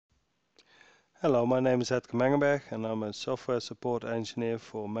Hello, my name is Edgar Mengelberg and I'm a software support engineer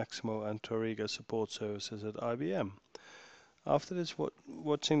for Maximo and Toriga support services at IBM. After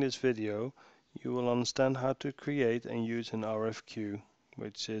watching this video, you will understand how to create and use an RFQ,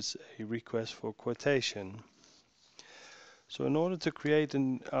 which is a request for quotation. So in order to create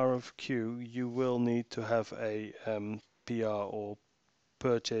an RFQ, you will need to have a PR or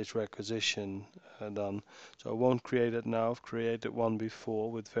purchase requisition done. So I won't create it now, I've created one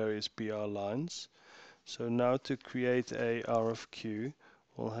before with various PR lines. So now to create a RFQ,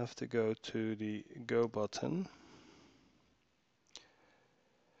 we'll have to go to the Go button,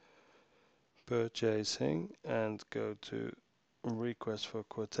 Purchasing, and go to Request for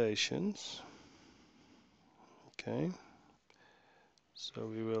Quotations. Okay, so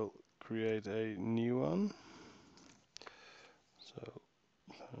we will create a new one. So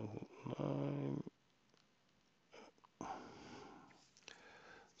 9.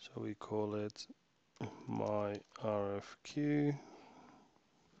 So we call it My RFQ,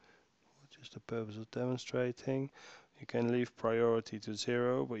 which is the purpose of demonstrating. You can leave priority to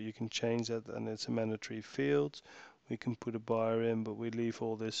 0, but you can change that and it's a mandatory field. We can put a buyer in, but we leave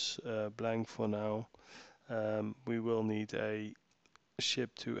all this blank for now. We will need a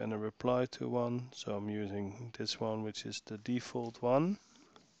ship to and a reply to one, so I'm using this one, which is the default one.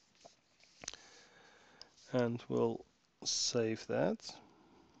 And we'll save that.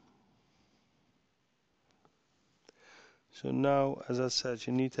 So now, as I said,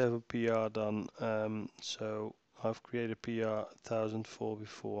 you need to have a PR done. So I've created PR 1004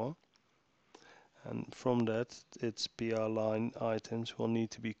 before. And from that, its PR line items will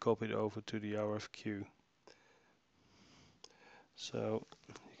need to be copied over to the RFQ. So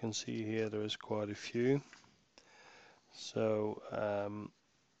you can see here there is quite a few. So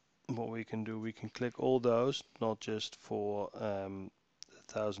what we can do, we can click all those, not just for the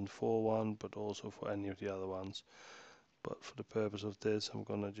 1004 one, but also for any of the other ones. But for the purpose of this, I'm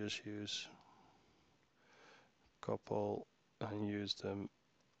gonna just use a couple and use them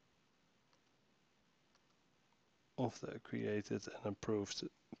of the created and approved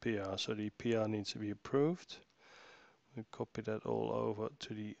PR. So the PR needs to be approved. We copy that all over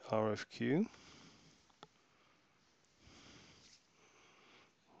to the RFQ.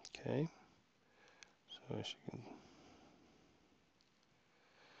 Okay. So as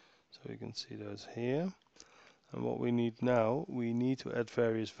you can see those here. And what we need now, we need to add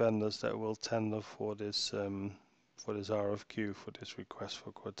various vendors that will tender for this RFQ, for this request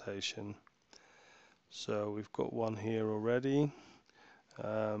for quotation. So we've got one here already. We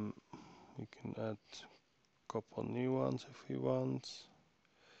can add a couple new ones if we want.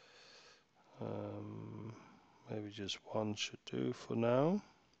 Maybe just one should do for now.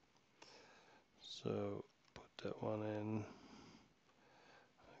 So put that one in.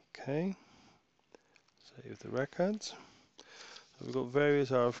 Okay. Save the record. So we've got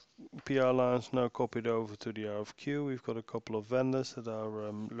various PR lines now copied over to the RFQ. We've got a couple of vendors that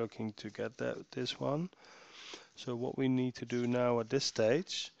are looking to get this one. So what we need to do now at this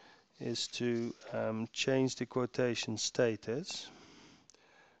stage is to change the quotation status.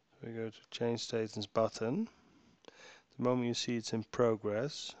 We go to Change Status button. The moment you see it's in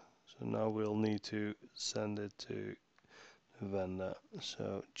progress, so now we'll need to send it to the vendor.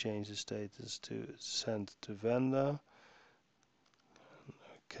 So change the status to Send to Vendor.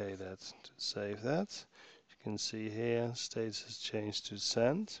 Okay, that's to save that. You can see here, status has changed to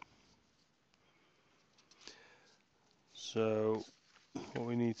Send. So what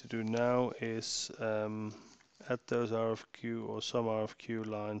we need to do now is add those RFQ or some RFQ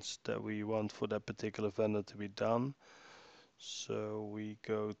lines that we want for that particular vendor to be done. So we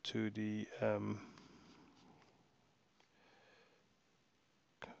go to the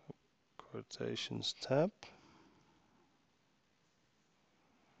Quotations tab.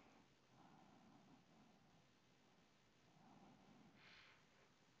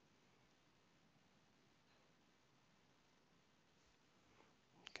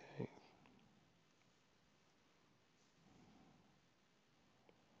 Okay.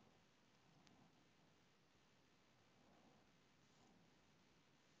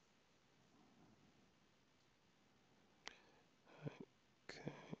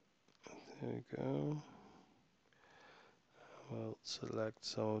 Okay, there we go. We'll select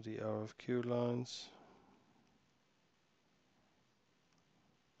some of the RFQ lines.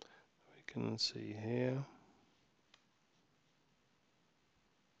 We can see here.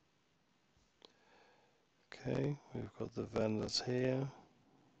 Okay, we've got the vendors here.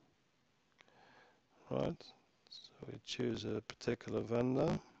 Right, so we choose a particular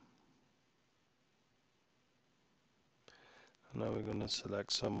vendor. Now we're going to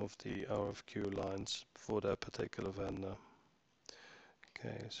select some of the RFQ lines for that particular vendor.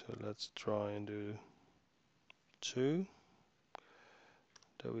 Okay, so let's try and do 2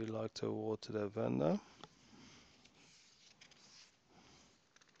 that we like to award to that vendor.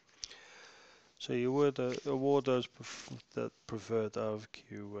 So you would award those that preferred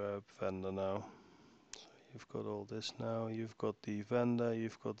RFQ vendor now. So you've got all this now. You've got the vendor,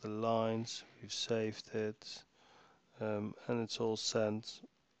 you've got the lines, we've saved it, and it's all sent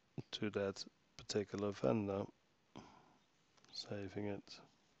to that particular vendor. Saving it.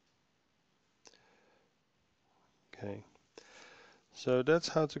 Okay. So that's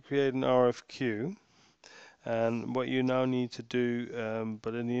how to create an RFQ. And what you now need to do,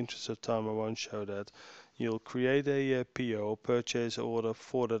 but in the interest of time I won't show that, you'll create a PO, purchase order,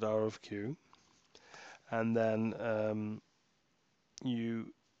 for that RFQ, and then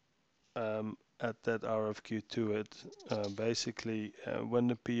you add that RFQ to it. Basically, when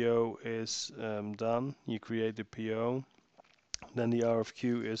the PO is done, you create the PO, then the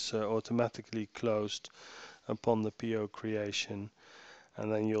RFQ is automatically closed upon the PO creation,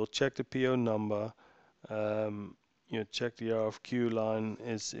 and then you'll check the PO number. You check the RFQ line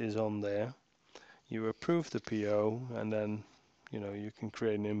is on there. You approve the PO, and then you can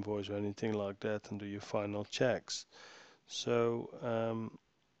create an invoice or anything like that and do your final checks. So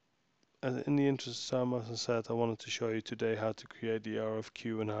in the interest of time, as I said, I wanted to show you today how to create the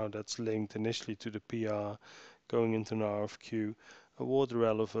RFQ and how that's linked initially to the PR, going into an RFQ, award the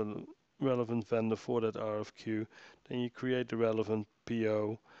relevant vendor for that RFQ, then you create the relevant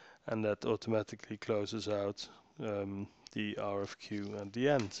PO, and that automatically closes out the RFQ at the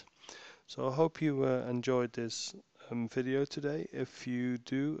end. So I hope you enjoyed this video today. If you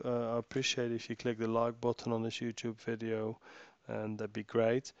do, I appreciate if you click the like button on this YouTube video, and that'd be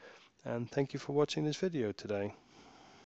great. And thank you for watching this video today.